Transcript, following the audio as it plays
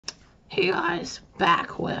Hey guys,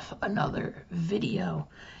 back with another video.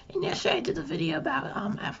 And yesterday I did the video about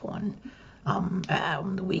F1,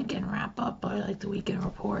 the weekend wrap up, or like the weekend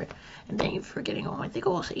report. And thank you for getting I think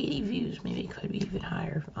almost 80 views, maybe it could be even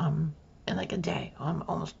higher, in like a day,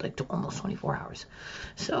 almost 24 hours.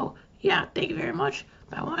 So yeah, thank you very much.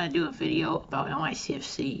 But I want to do a video about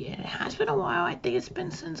NYCFC, and it has been a while. I think it's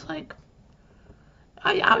been since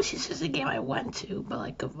obviously since the game I went to, but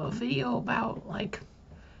like a video about like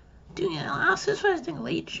doing an analysis was I think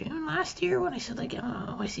late June last year when I said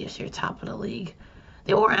NYCFC are top of the league.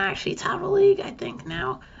 They weren't actually top of the league. I think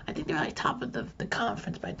now I think they're like top of the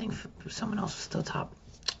conference, but I think someone else was still top.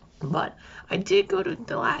 But I did go to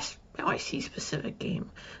the last NYC specific game.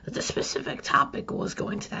 The specific topic was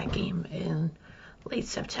going to that game in late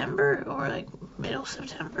September or like middle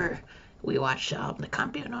September. We watched the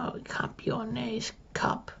Campiones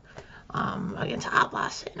Cup against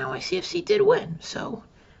Atlas, and NYCFC did win. So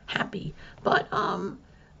happy. But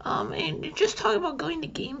and just talk about going to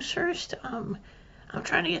games first. I'm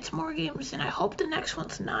trying to get to more games, and I hope the next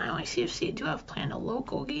one's not NYCFC. I do have planned a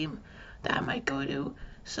local game that I might go to.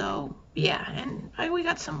 So yeah, and we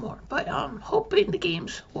got some more. But hoping the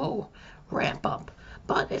games will ramp up.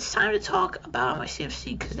 But it's time to talk about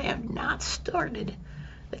NYCFC because they have not started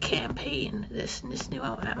the campaign. This new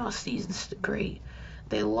ML season's great.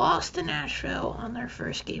 They lost to Nashville on their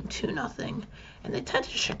first game 2-0, and they tied to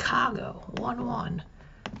Chicago 1-1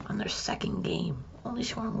 on their second game, only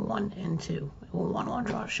scoring 1 and 2. 1-1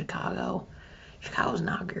 draw to Chicago. Chicago's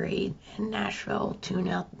not great, and Nashville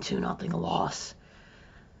 2-0 loss.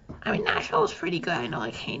 I mean, Nashville was pretty good. I know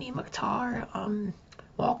like Haney Mukhtar,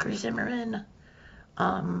 Walker Zimmerman,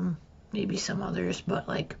 maybe some others, but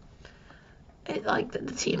like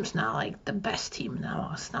the team's not like the best team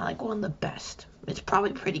now. It's not like one of the best. It's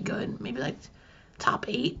probably pretty good, maybe like top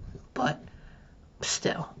 8, but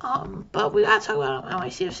still. But we gotta talk about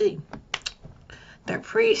NYCFC. Their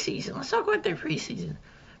preseason. Let's talk about their preseason.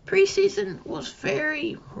 Preseason was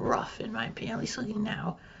very rough in my opinion, at least looking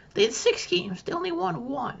now. They had 6 games. They only won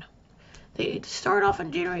 1. They started off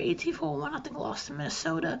on January 18th for a 1-0 loss to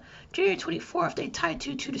Minnesota. January 24th, they tied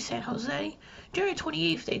 2-2 to San Jose. January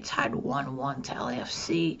 28th, they tied 1-1 to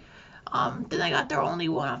LAFC. Then they got their only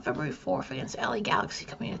one on February 4th against LA Galaxy,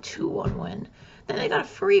 coming in a 2-1 win. Then they got a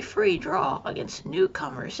free draw against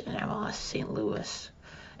newcomers in MLS St. Louis.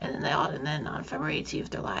 And then on February 18th,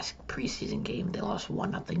 their last preseason game, they lost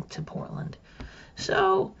 1-0 to Portland.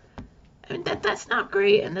 So I mean, that's not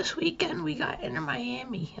great. And this weekend we got Inter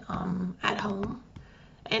Miami at home,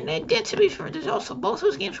 and to be fair, there's also both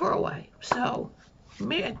those games were away. So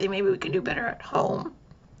I think maybe we can do better at home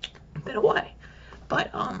than away.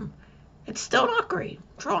 But it's still not great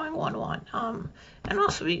drawing 1-1. And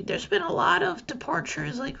also there's been a lot of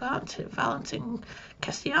departures like Valentin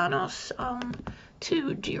Castellanos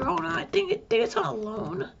to Girona. I think it's on a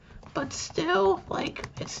loan, but still like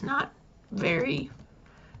it's not very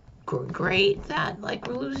great that like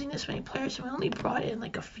we're losing this many players and we only brought in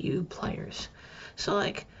like a few players. So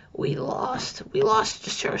like we lost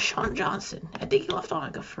just to Sean Johnson. I think he left on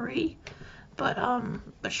like a free, but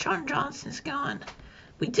Sean Johnson's gone.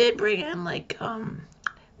 We did bring in like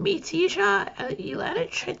Mitija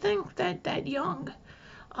Ilenic, I think that young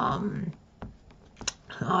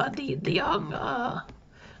the young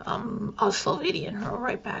Slovenian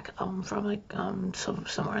right back from like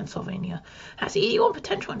somewhere in Slovenia, has 81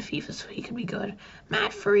 potential in FIFA, so he could be good.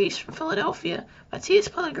 Matt Freese from Philadelphia, Matias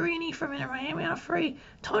Pellegrini from Inter Miami on a free,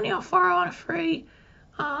 Tony Alfaro on a free,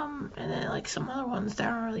 and then like some other ones that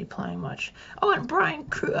aren't really playing much. Oh, and Brian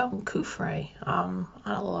Kufre on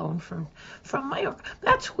a loan from Mallorca.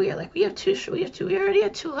 That's weird. Like we already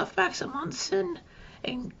had 2 left backs, Munson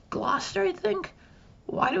and Gloucester, I think.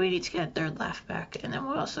 Why do we need to get a third left back? And then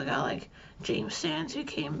we also got like James Sands who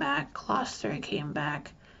came back, Gloucester came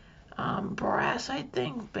back, Brass I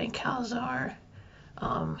think, Bencalzar,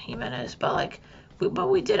 Jimenez. But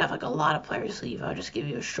we did have like a lot of players leave. I'll just give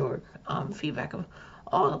you a short feedback of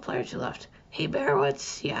all the players who left. Hayberowitz,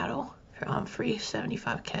 Seattle, free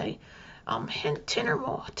 75K.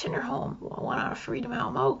 Tinnerholm went on a free to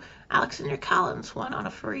Malmo. Alexander Collins went on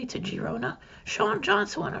a free to Girona. Sean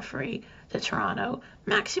Johnson went on a free to Toronto.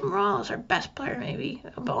 Maxim Morales, our best player maybe,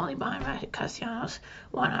 but only behind Castellanos,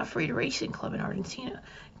 went on a free to Racing Club in Argentina.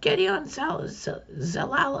 Gideon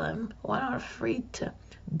Zelalem went on a free to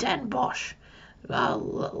Den Bosch.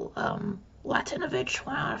 Latinovic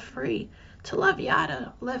went on a free to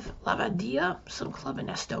Levadia, some club in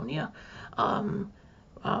Estonia.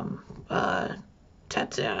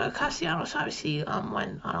 Castellanos obviously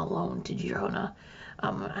went on a loan to Girona.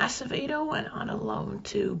 Acevedo went on a loan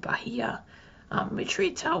to Bahia.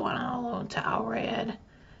 Mitrito went on loan to Al Rayed,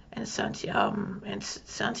 and Santiago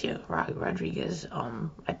Rodriguez. I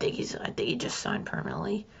think he just signed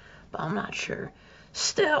permanently, but I'm not sure.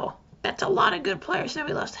 Still, that's a lot of good players that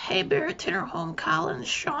we lost. Hebert, Tinnerholm, Collins,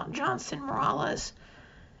 Sean Johnson, Morales,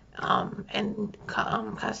 and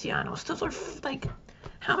Castellanos. Those are like,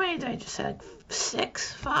 how many did I just say? Like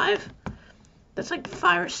 6, 5? That's like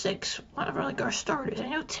 5 or 6. One of our starters. I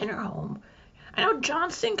know Tinnerholm. I know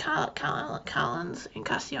Johnson, Collins, and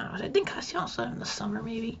Castellanos. I think Castellanos left in the summer,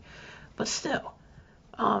 maybe. But still,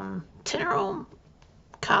 Tinnerholm,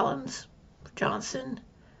 Collins, Johnson,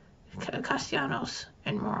 Castellanos,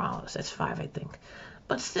 and Morales. That's 5, I think.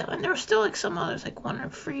 But still, and there were still like some others, like 1 are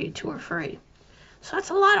free, 2 are free. So that's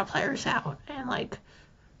a lot of players out, and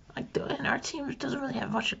and our team doesn't really have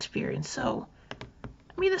much experience. So, I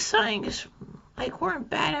mean, the signing is weren't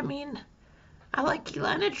bad. I mean, I like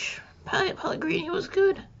Jelenic. Pellegrini was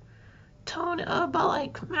good.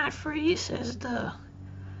 But Matt Freese is but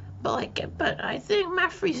I think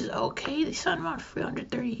Matt Freese is okay. They signed him on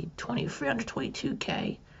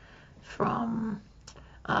 322K from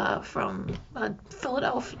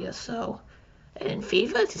Philadelphia. So, and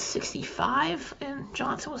FIFA it's 65, and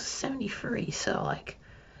Johnson was 73. So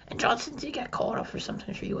and Johnson did get called up for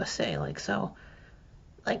something for USA. I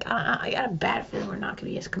got a bad feeling we're not gonna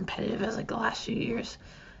be as competitive as the last few years.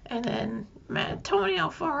 And then Tony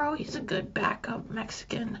Alfaro, he's a good backup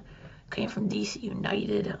Mexican, came from DC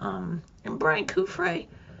United. And Brian Cufré,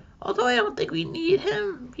 although I don't think we need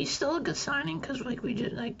him, he's still a good signing because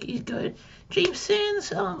he's good. James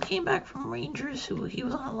Sands came back from Rangers, he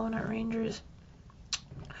was on loan at Rangers.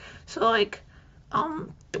 So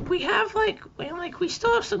we have we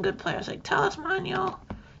still have some good players like Talismano.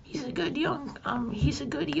 He's a good young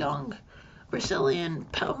Brazilian.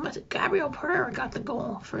 Gabriel Pereira got the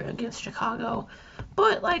goal against Chicago.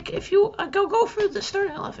 But if you go for the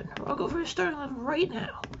starting 11, I'll go for the starting 11 right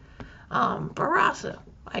now. Barraza,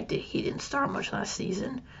 he didn't start much last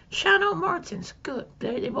season. Chano Martins, good.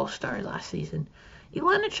 They both started last season.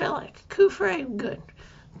 Jelenic, I like. Cufré, good.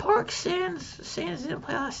 Parks, Sands didn't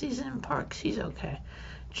play last season. Parks, he's okay.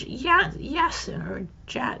 Jason,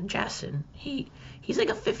 he's like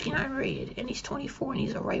a 59 rated, and he's 24, and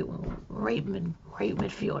he's a right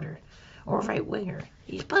midfielder or right winger.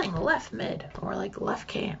 He's playing left mid or left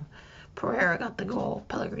cam. Pereira got the goal.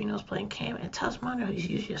 Pellegrino was playing cam, and Tasmano, who's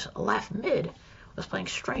usually just a left mid, was playing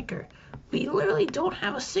striker. We literally don't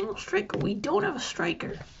have a single striker. We don't have a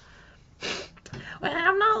striker. And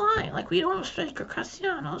I'm not lying. We don't have a striker.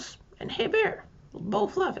 Castellanos and Hebert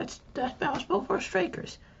both left. That was both our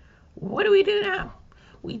strikers. What do we do now?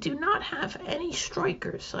 We do not have any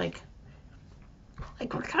strikers. We're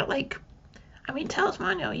kind of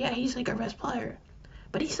Talismano, yeah, he's our best player,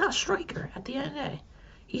 but he's not a striker. At the end of the day,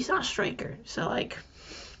 he's not a striker. So I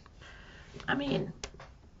don't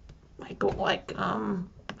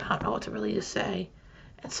know what to really say.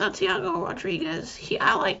 And Santiago Rodriguez,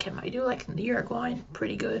 I like him. I do like him. The Uruguayan,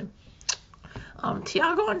 pretty good.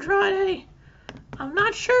 Thiago Andrade, I'm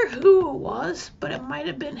not sure who it was, but it might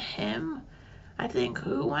have been him. I think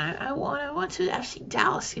when I went to the FC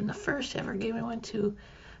Dallas game, the first ever game I went to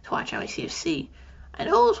watch NYCFC. I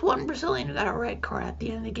know it was one Brazilian who got a red card at the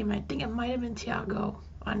end of the game. I think it might have been Thiago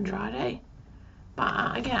Andrade.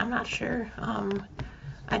 But again, I'm not sure.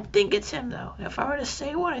 I think it's him though. If I were to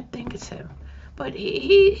say one, I think it's him. But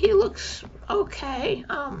he looks okay.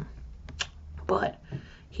 But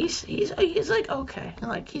he's okay.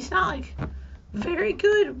 He's not very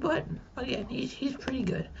good, but again, he's pretty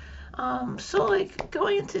good. So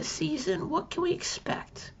going into the season, what can we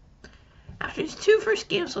expect? After his 2 first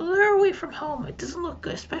games, so they're away from home, it doesn't look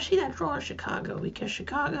good, especially that draw in Chicago, because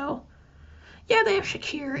Chicago, yeah, they have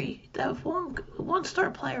Shaqiri, they have one star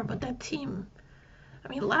player, but that team,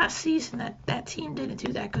 last season, that team didn't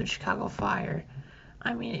do that good, Chicago Fire.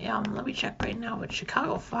 Let me check right now, but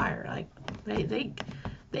Chicago Fire,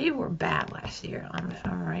 they were bad last year, if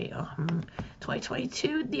I'm right.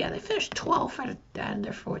 2022, yeah, they finished 12th out of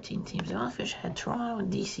their 14 teams. They only finished ahead Toronto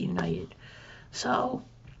and DC United. So,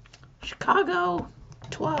 Chicago,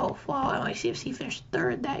 12. Well, NYCFC finished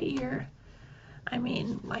 3rd that year. I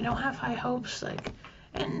don't have high hopes.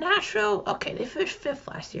 And Nashville, okay, they finished 5th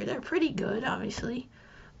last year. They're pretty good, obviously.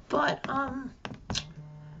 But,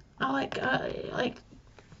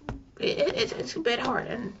 it's a bit hard.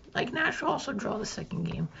 And, Nashville also draw the second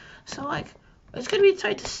game. So, it's going to be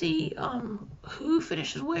tight to see who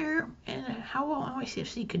finishes where and how well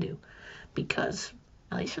NYCFC could do. Because,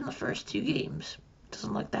 at least in the first 2 games, it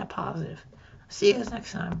doesn't look that positive. See you guys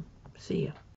next time. See ya.